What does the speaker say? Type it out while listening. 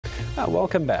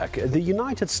Welcome back. The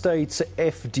United States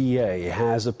FDA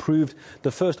has approved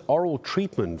the first oral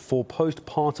treatment for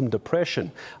postpartum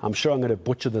depression. I'm sure I'm going to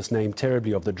butcher this name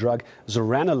terribly of the drug.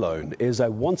 Zuranolone is a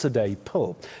once-a-day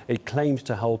pill. It claims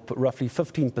to help roughly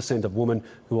 15% of women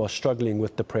who are struggling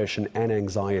with depression and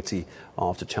anxiety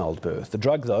after childbirth. The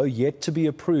drug, though, yet to be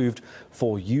approved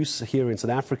for use here in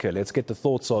South Africa. Let's get the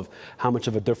thoughts of how much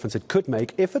of a difference it could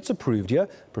make if it's approved here.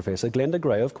 Professor Glenda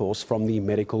Gray, of course, from the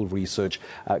Medical Research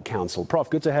Council. Prof,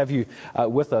 good to have you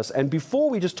with us. And before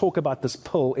we just talk about this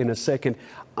pill in a second,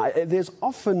 there's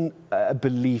often a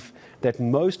belief that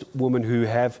most women who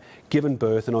have given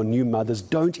birth and are new mothers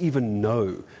don't even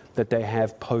know that they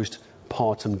have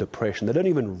postpartum depression. They don't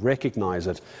even recognize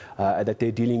it, that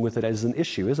they're dealing with it as an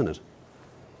issue, isn't it?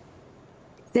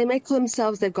 They may call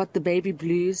themselves they've got the baby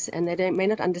blues, and they may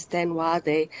not understand why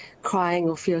they're crying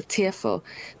or feel tearful.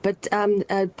 But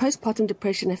postpartum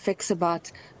depression affects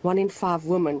about 1 in 5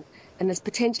 women, and it's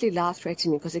potentially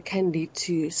life-threatening because it can lead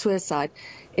to suicide.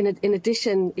 In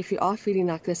addition, if you are feeling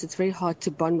like this, it's very hard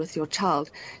to bond with your child,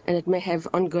 and it may have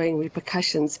ongoing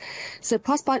repercussions. So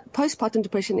postpartum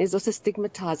depression is also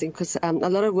stigmatizing because a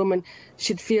lot of women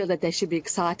should feel that they should be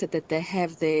excited that they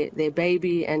have their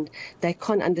baby, and they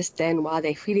can't understand why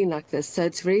they're feeling like this. So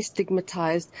it's very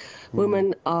stigmatized.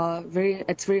 Women are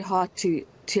it's very hard to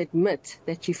admit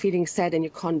that you're feeling sad and you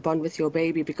can't bond with your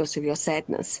baby because of your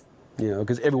sadness. Yeah,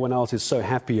 because everyone else is so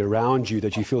happy around you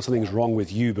that you feel something's wrong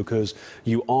with you because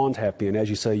you aren't happy, and as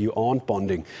you say, you aren't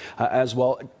bonding as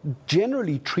well.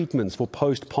 Generally, treatments for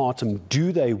postpartum,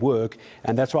 do they work?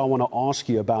 And that's why I want to ask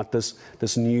you about this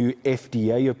new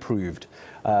FDA-approved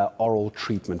oral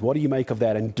treatment. What do you make of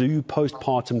that? And do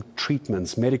postpartum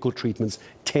treatments, medical treatments,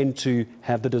 tend to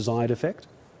have the desired effect?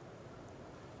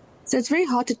 So it's very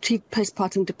hard to treat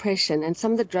postpartum depression, and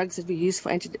some of the drugs that we use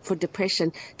for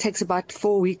depression takes about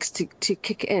 4 weeks to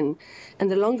kick in.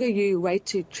 And the longer you wait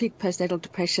to treat postnatal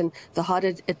depression, the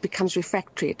harder it becomes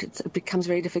refractory. It becomes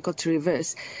very difficult to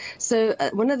reverse. So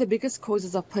one of the biggest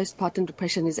causes of postpartum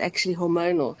depression is actually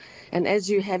hormonal. And as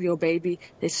you have your baby,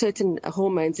 there's certain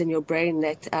hormones in your brain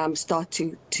that start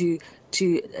to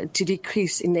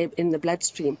decrease in the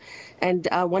bloodstream, and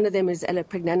one of them is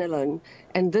allopregnanolone,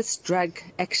 and this drug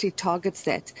actually targets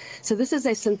that. So this is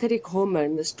a synthetic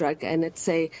hormone, this drug, and it's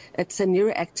a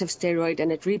neuroactive steroid,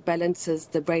 and it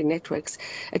rebalances the brain networks.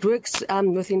 It works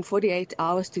within 48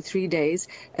 hours to 3 days.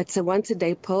 It's a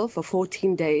once-a-day pill for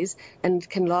 14 days, and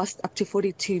can last up to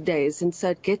 42 days, and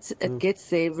so it gets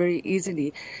there very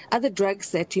easily. Other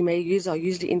drugs that you may use are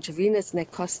usually intravenous, and they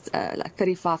cost like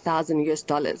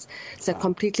 $35,000. So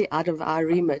completely out of our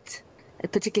remit,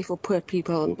 particularly for poor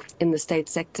people in the state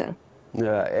sector.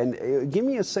 Yeah, and give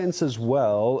me a sense as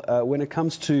well when it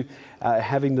comes to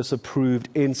having this approved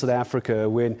in South Africa,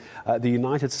 when the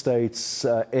United States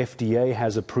FDA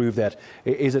has approved that.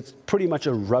 Is it pretty much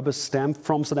a rubber stamp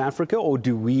from South Africa, or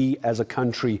do we as a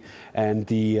country and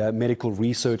the Medical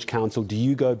Research Council, do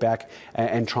you go back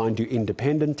and try and do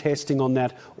independent testing on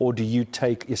that, or do you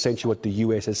take essentially what the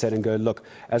US has said and go, look,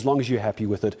 as long as you're happy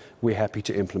with it, we're happy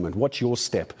to implement? What's your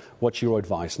step? What's your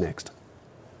advice next?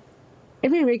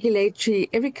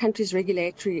 Every country's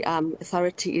regulatory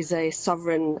authority is a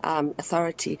sovereign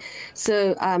authority.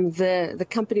 So the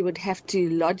company would have to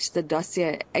lodge the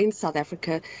dossier in South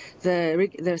Africa.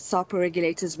 The SAPA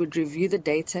regulators would review the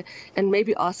data and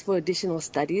maybe ask for additional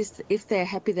studies. If they're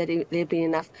happy that there be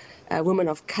enough women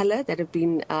of color that have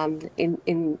been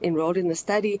enrolled in the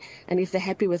study, and if they're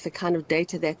happy with the kind of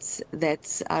data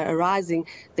that's arising,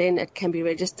 then it can be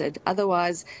registered.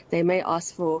 Otherwise, they may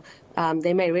ask for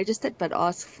they may register it, but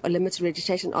ask for a limited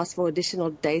registration, ask for additional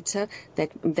data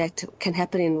that can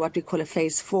happen in what we call a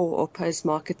phase 4 or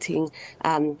post-marketing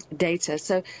data.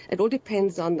 So it all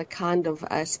depends on the kind of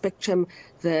spectrum,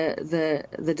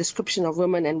 the description of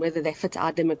women, and whether they fit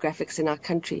our demographics in our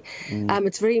country.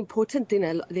 It's very important.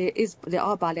 There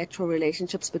are bilateral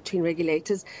relationships between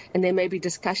regulators, and there may be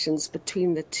discussions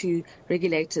between the two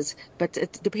regulators, but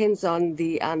it depends on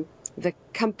the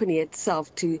company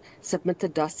itself to submit the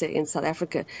dossier in South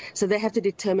Africa. So they have to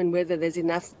determine whether there's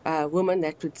enough women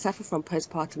that would suffer from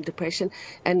postpartum depression.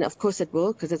 And of course it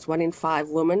will, because it's 1 in 5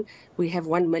 women. We have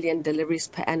 1 million deliveries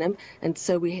per annum. And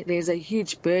so there's a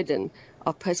huge burden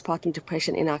of postpartum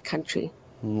depression in our country.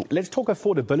 Let's talk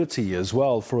affordability as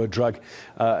well for a drug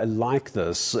like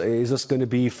this. Is this going to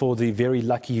be for the very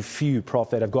lucky few, Prof,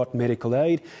 that have got medical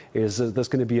aid? Is this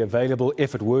going to be available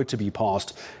if it were to be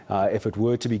passed, if it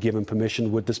were to be given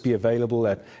permission? Would this be available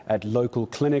at local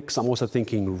clinics? I'm also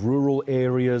thinking rural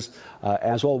areas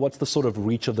as well. What's the sort of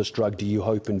reach of this drug, do you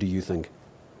hope and do you think?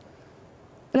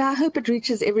 Well, I hope it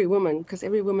reaches every woman because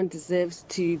every woman deserves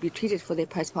to be treated for their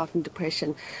postpartum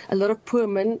depression. A lot of poor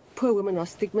women are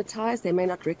stigmatized. They may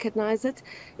not recognize it.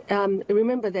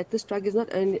 Remember that this drug is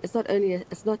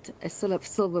it's not a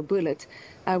silver bullet.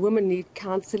 Women need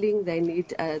counseling. They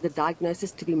need the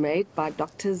diagnosis to be made by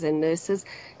doctors and nurses,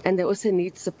 and they also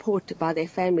need support by their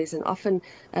families. And often,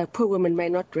 poor women may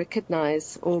not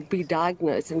recognize or be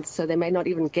diagnosed, and so they may not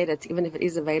even get it, even if it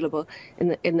is available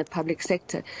in the public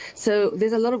sector. So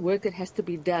there's a lot of work that has to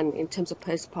be done in terms of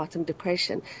postpartum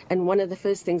depression. And one of the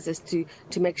first things is to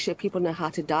make sure people know how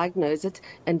to diagnose it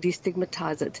and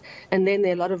destigmatize it. And then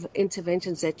there are a lot of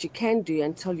interventions that you can do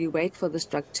until you wait for this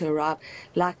drug to arrive,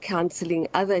 like counseling,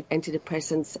 other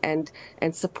antidepressants,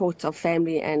 and support of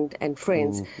family and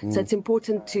friends. So it's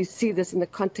important to see this in the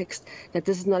context that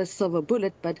this is not a silver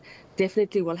bullet, but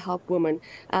definitely will help women.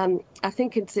 I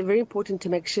think it's very important to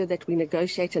make sure that we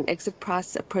negotiate an exit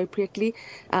price appropriately.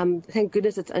 Thank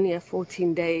goodness it's only a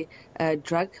 14-day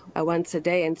drug, once a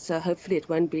day, and so hopefully it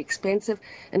won't be expensive,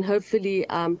 and hopefully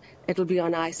it'll be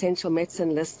on our essential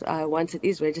medicine list once it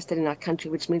is registered in our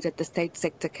country, which means that the state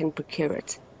sector can procure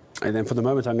it. And then for the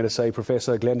moment, I'm going to say,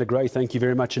 Professor Glenda Gray, thank you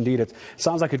very much indeed. It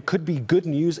sounds like it could be good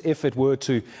news if it were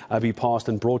to be passed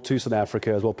and brought to South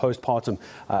Africa as well. Postpartum,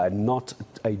 not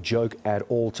a joke at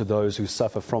all to those who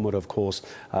suffer from it, of course.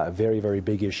 A very, very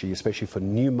big issue, especially for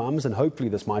new mums. And hopefully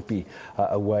this might be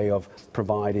a way of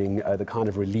providing the kind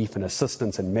of relief and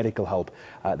assistance and medical help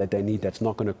that they need that's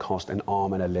not going to cost an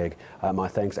arm and a leg. My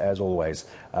thanks, as always,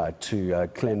 to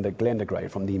Glenda Gray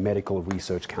from the Medical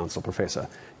Research Council, Professor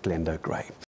Glenda Gray.